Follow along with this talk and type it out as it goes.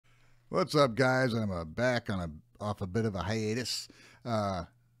What's up, guys? I'm back on off a bit of a hiatus. You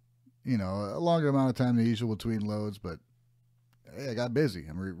know, a longer amount of time than usual between loads, but hey, I got busy.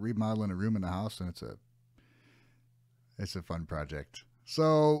 I'm remodeling a room in the house, and it's a fun project.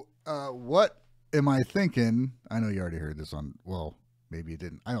 So, what am I thinking? I know you already heard this on. Well, maybe you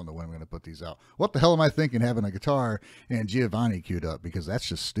didn't. I don't know when I'm going to put these out. What the hell am I thinking having a guitar and Giovanni queued up? Because that's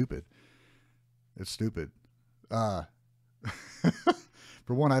just stupid. It's stupid.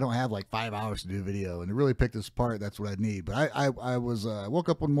 For one, I don't have like 5 hours to do a video, and to really pick this apart, that's what I need. But I woke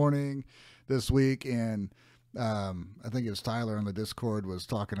up one morning this week, and I think it was Tyler on the Discord was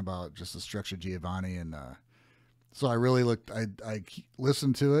talking about just the structure of Giovanni, and so I really looked. I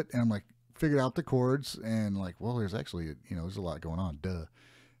listened to it, and I'm like, figured out the chords, and like, well, there's actually there's a lot going on, duh.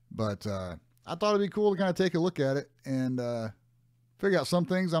 But I thought it'd be cool to kind of take a look at it and figure out some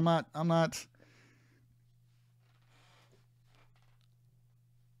things. I'm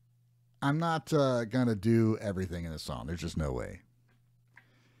not gonna do everything in the song. There's just no way.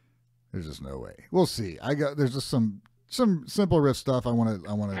 There's just no way. We'll see. There's just some simple riff stuff I want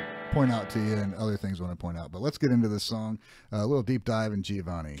to point out to you, and other things I want to point out. But let's get into this song. A little deep dive in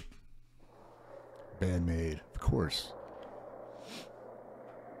Giovanni. BAND-MAID, of course.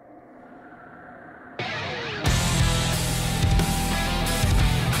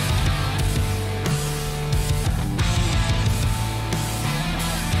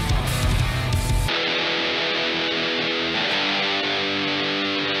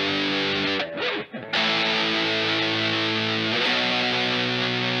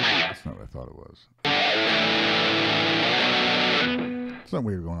 Thought it was. Something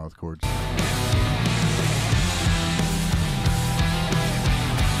weird going on with chords.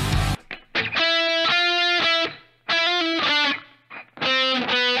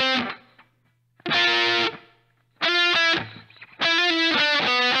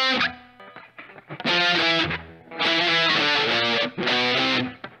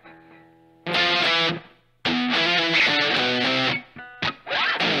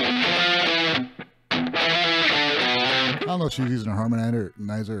 I don't know if she's using a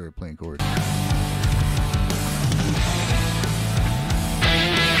harmonizer or playing chords.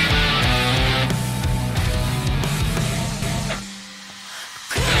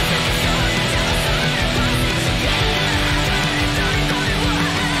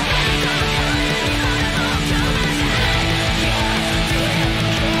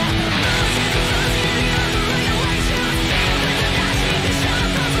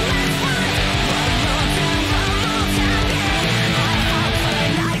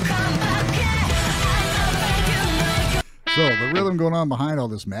 So the rhythm going on behind all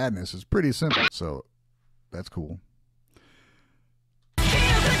this madness is pretty simple, so that's cool.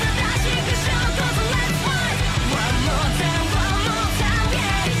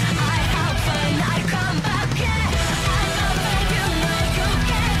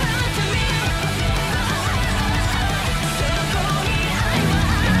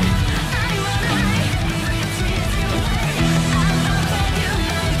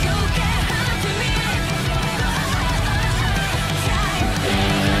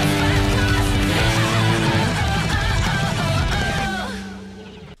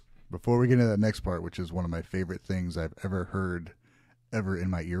 Before we get into that next part, which is one of my favorite things I've ever heard, ever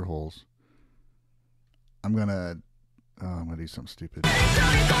in my ear holes, I'm gonna do something stupid.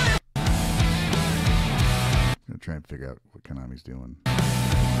 I'm gonna try and figure out what Konami's doing.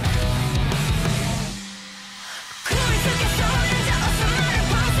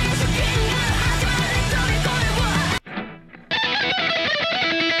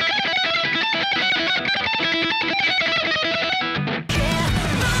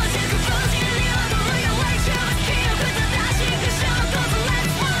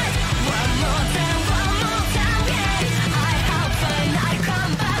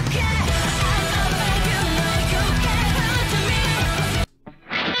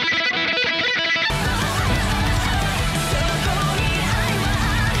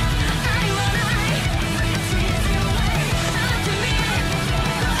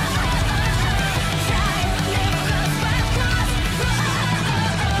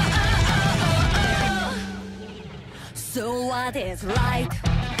 So what is right?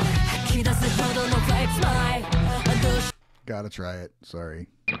 Gotta try it. Sorry.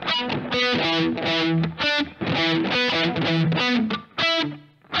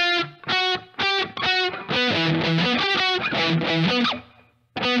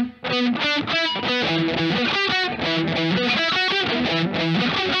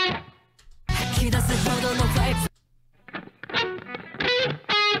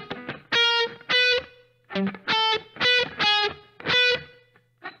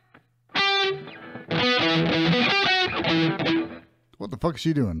 What the fuck is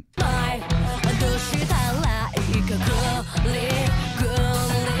she doing?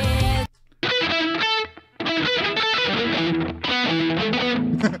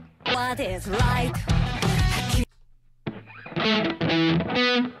 What is right?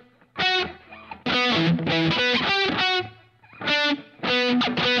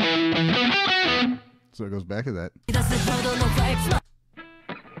 So it goes back to that.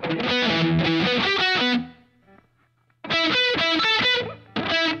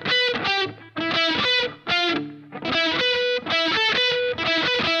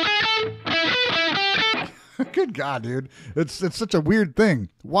 Good God, dude. It's such a weird thing.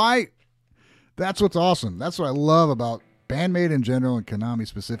 Why? That's what's awesome. That's what I love about BAND-MAID in general and Konami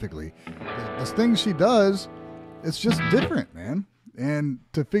specifically. The things she does, it's just different, man. And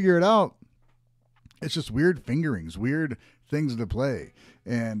to figure it out, it's just weird fingerings, weird things to play.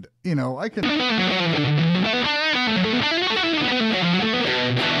 And, you know, I can...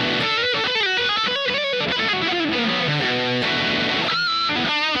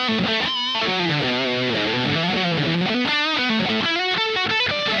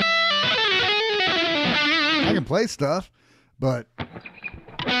 I can play stuff, but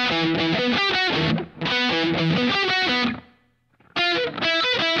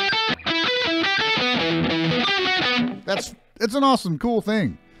it's an awesome, cool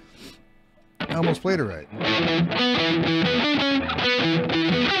thing. I almost played it right.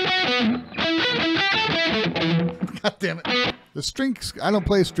 God damn it. The strings, I don't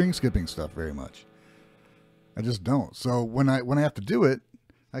play string skipping stuff very much. I just don't. So when I have to do it,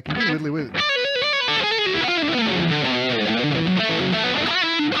 I can do widdly widdly.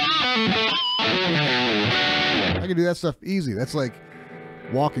 I can do that stuff easy. That's like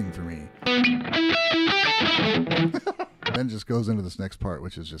walking for me. Then it just goes into this next part,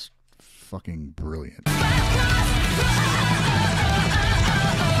 which is just fucking brilliant.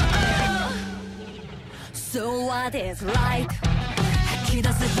 So what is right? 吐き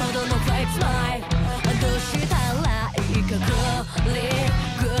出すほどのファイトマイどうしたらいいかゴリ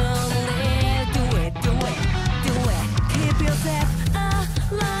ゴリ Do it, do it, do it Keep yourself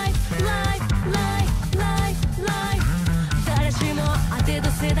alive, life, life, life, life 誰しも当てど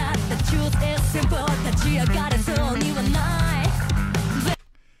せだった Truth is simple 立ち上がれそうにはない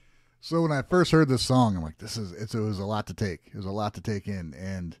So when I first heard this song, I'm like, it was a lot to take. It was a lot to take in.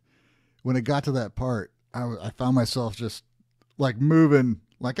 And when it got to that part, I found myself just like moving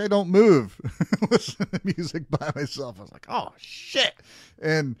like I don't move listening to music by myself. I was like, oh shit.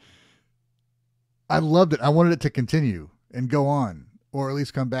 And I loved it. I wanted it to continue and go on, or at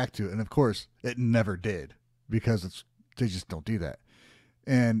least come back to it. And of course it never did, because they just don't do that.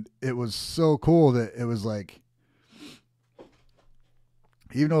 And it was so cool that it was like,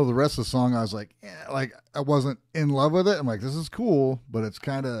 even though the rest of the song I was like, yeah, like I wasn't in love with it. I'm like, this is cool, but it's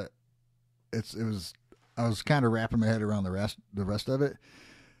kind of, I was kind of wrapping my head around the rest of it,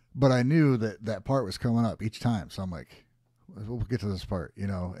 but I knew that part was coming up each time. So I'm like, we'll get to this part, you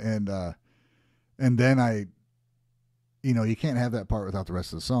know, and then you can't have that part without the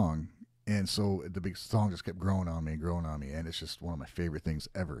rest of the song. And so the big song just kept growing on me. And it's just one of my favorite things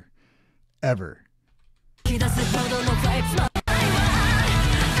ever.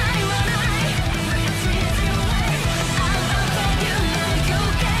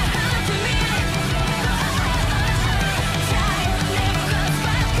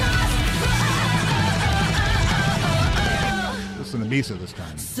 Listen to Misa this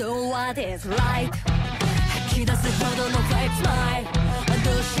time. So what is right? 吐き出すほどのファイトマイ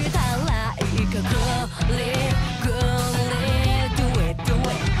どうしたらいいかゴリゴリ Do it, do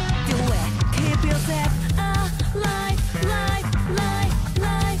it, do it Keep yourself alive, life, life,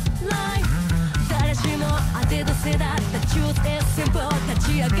 life, life 誰しも当てどせだった Truth is simple 立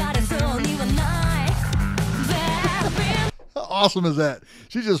ち上がれそうにはない How awesome is that?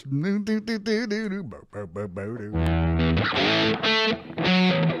 She just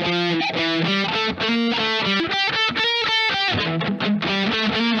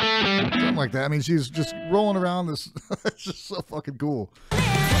something like that. I mean, she's just rolling around this. It's just so fucking cool.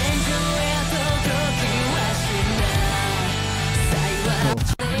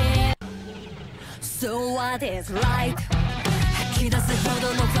 So what is right? 吐き出すほ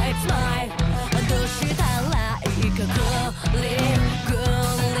どのファイトマイどうしたらいいかゴリゴ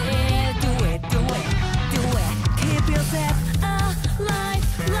リ Do it, do it, do it Keep yourself alive,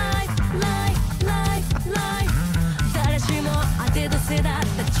 life, life, life, life 誰しも当てどせだっ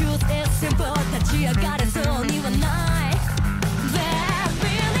た Truth is simple 立ち上がれそうにはない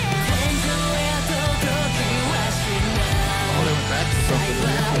Oh, they went back to something.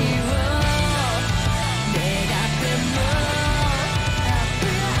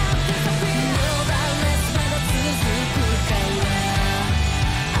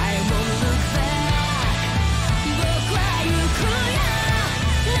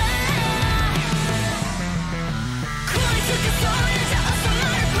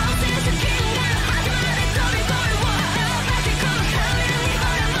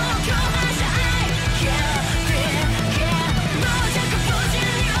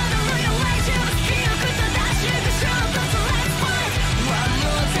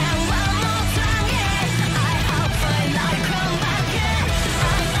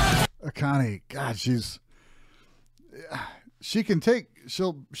 she can take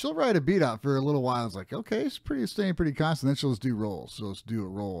she'll write a beat out for a little while. It's like, okay, it's staying pretty constant. Then she'll just do rolls. She'll just do a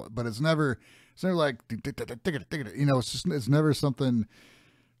roll, but it's never like, you know, it's never something.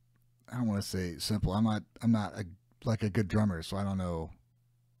 I don't want to say simple. I'm not like a good drummer, so I don't know.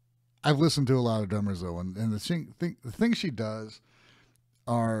 I've listened to a lot of drummers though, and the things she does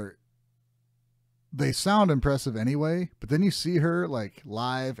they sound impressive anyway, but then you see her like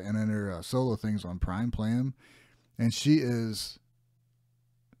live and in her solo things on Prime play 'em, and she is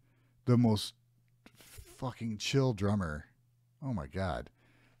the most fucking chill drummer. Oh my God.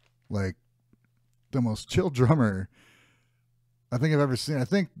 Like the most chill drummer I think I've ever seen. I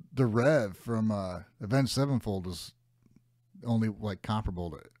think the Rev from Avenged Sevenfold is only like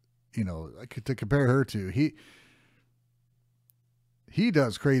comparable to, you know, to compare her to. He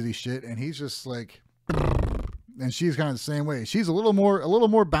does crazy shit, and he's just like, and she's kind of the same way. She's a little more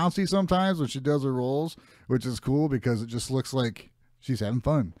bouncy sometimes when she does her rolls, which is cool because it just looks like she's having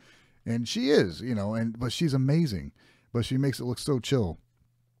fun, and she is, you know. But she's amazing, but she makes it look so chill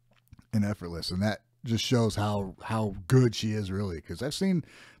and effortless, and that just shows how good she is, really. Because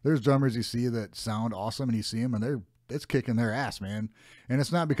there's drummers you see that sound awesome, and you see them, and it's kicking their ass, man. And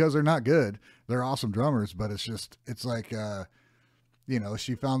it's not because they're not good; they're awesome drummers, but it's like. You know,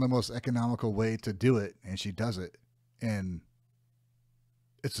 she found the most economical way to do it, and she does it, and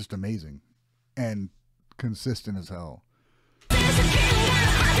it's just amazing and consistent as hell.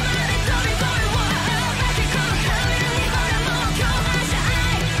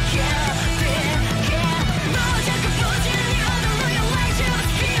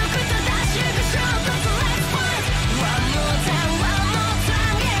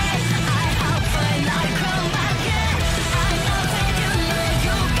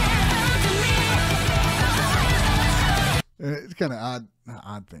 It's kind of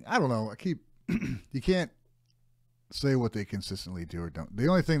odd thing. I don't know. You can't say what they consistently do or don't. The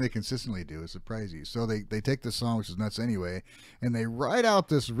only thing they consistently do is surprise you. So they take this song, which is nuts anyway, and they write out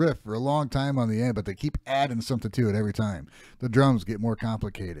this riff for a long time on the end, but they keep adding something to it every time. The drums get more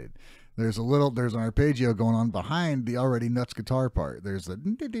complicated. There's an arpeggio going on behind the already nuts guitar part. There's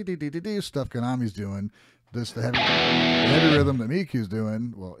the stuff Konami's doing. This the heavy rhythm that Miku's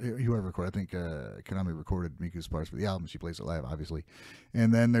doing. Well, whoever recorded, I think Konami recorded Miku's parts for the album. She plays it live, obviously.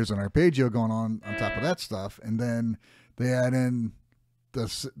 And then there's an arpeggio going on top of that stuff. And then they add in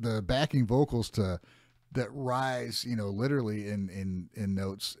the backing vocals that rise, you know, literally in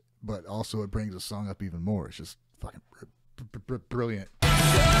notes, but also it brings the song up even more. It's just fucking brilliant.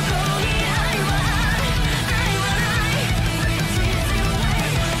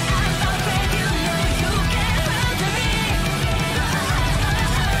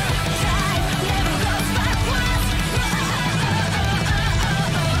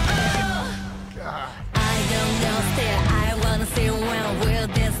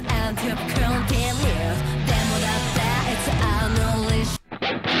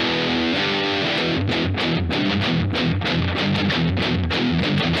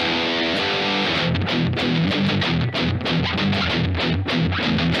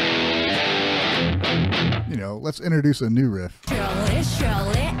 You know, let's introduce a new riff. Surely,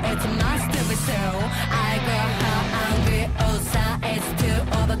 it must be so. I go how angry, also it's too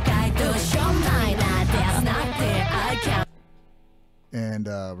overkind to show my that there's nothing I can. And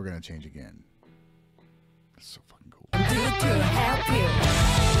we're gonna change again. That's so fucking cool. Do to help you.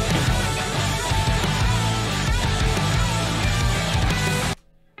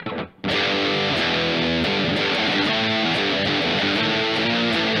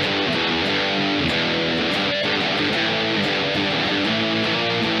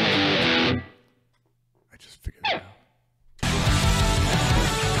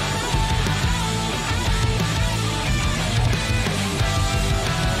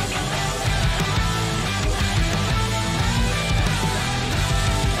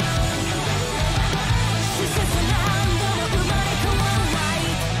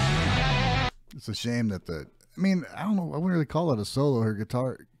 It's a shame that I don't know, I wouldn't really call it a solo. Her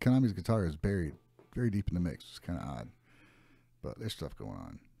guitar, Konami's guitar, is buried very deep in the mix. It's kind of odd, but there's stuff going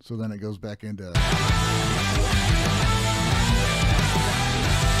on. So then it goes back into.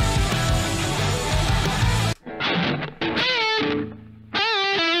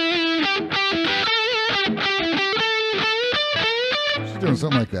 She's doing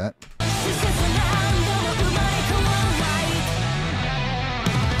something like that.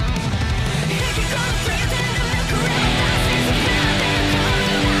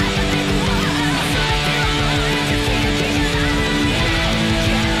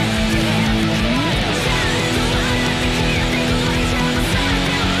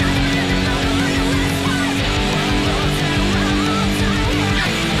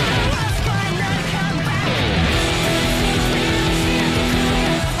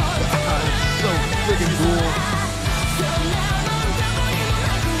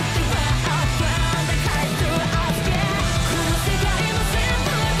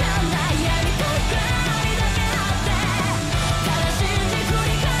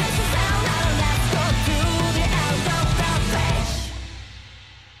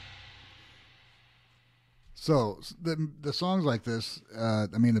 So the songs like this, I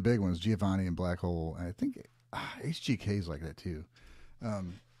mean, the big ones, Giovanni and Black Hole, and I think HGK's like that too.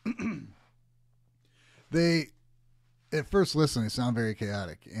 They, at first listen, they sound very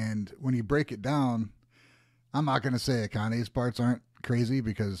chaotic, and when you break it down, I'm not going to say Akane's parts aren't crazy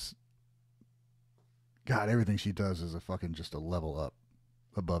because, God, everything she does is a fucking just a level up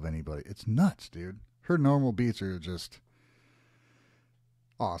above anybody. It's nuts, dude. Her normal beats are just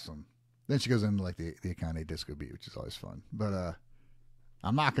awesome. Then she goes into like the Akane disco beat, which is always fun. But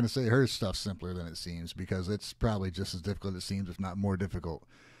I'm not going to say her stuff's simpler than it seems because it's probably just as difficult as it seems, if not more difficult.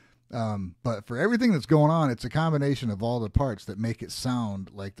 But for everything that's going on, it's a combination of all the parts that make it sound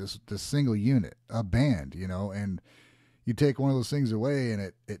like this single unit, a band, you know, and you take one of those things away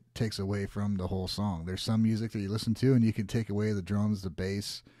and it takes away from the whole song. There's some music that you listen to and you can take away the drums, the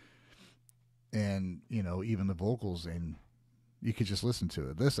bass, and, you know, even the vocals, and you could just listen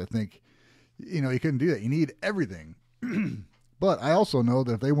to it. This, I think, you know, you couldn't do that. You need everything. But I also know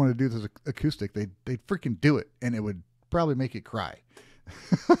that if they wanted to do this acoustic, they'd freaking do it, and it would probably make you cry.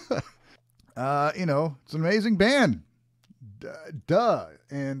 You know, it's an amazing band. Duh.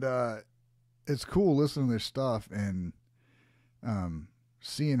 And it's cool listening to their stuff and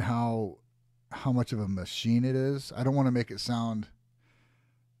seeing how much of a machine it is. I don't want to make it sound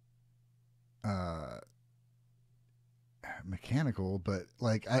mechanical, but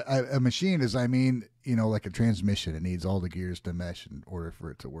like a machine is, I mean, you know, like a transmission. It needs all the gears to mesh in order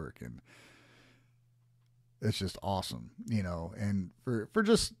for it to work, and it's just awesome, you know. And for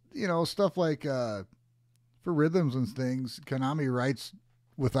just, you know, stuff like for rhythms and things, Konami writes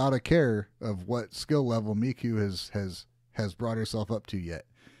without a care of what skill level Miku has brought herself up to yet.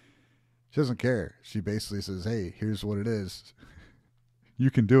 She doesn't care. She basically says, "Hey, here's what it is.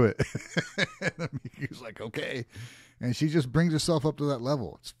 You can do it." And Miku's like, "Okay." And she just brings herself up to that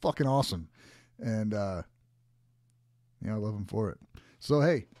level. It's fucking awesome. And, I love him for it. So,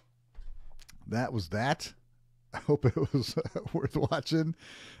 hey, that was that. I hope it was worth watching.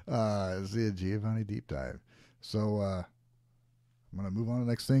 It's the Giovanni deep dive. So, I'm going to move on to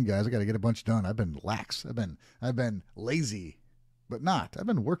the next thing, guys. I got to get a bunch done. I've been lax. I've been lazy, but not. I've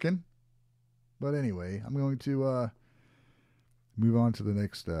been working. But anyway, I'm going to move on to the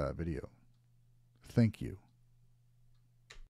next video. Thank you.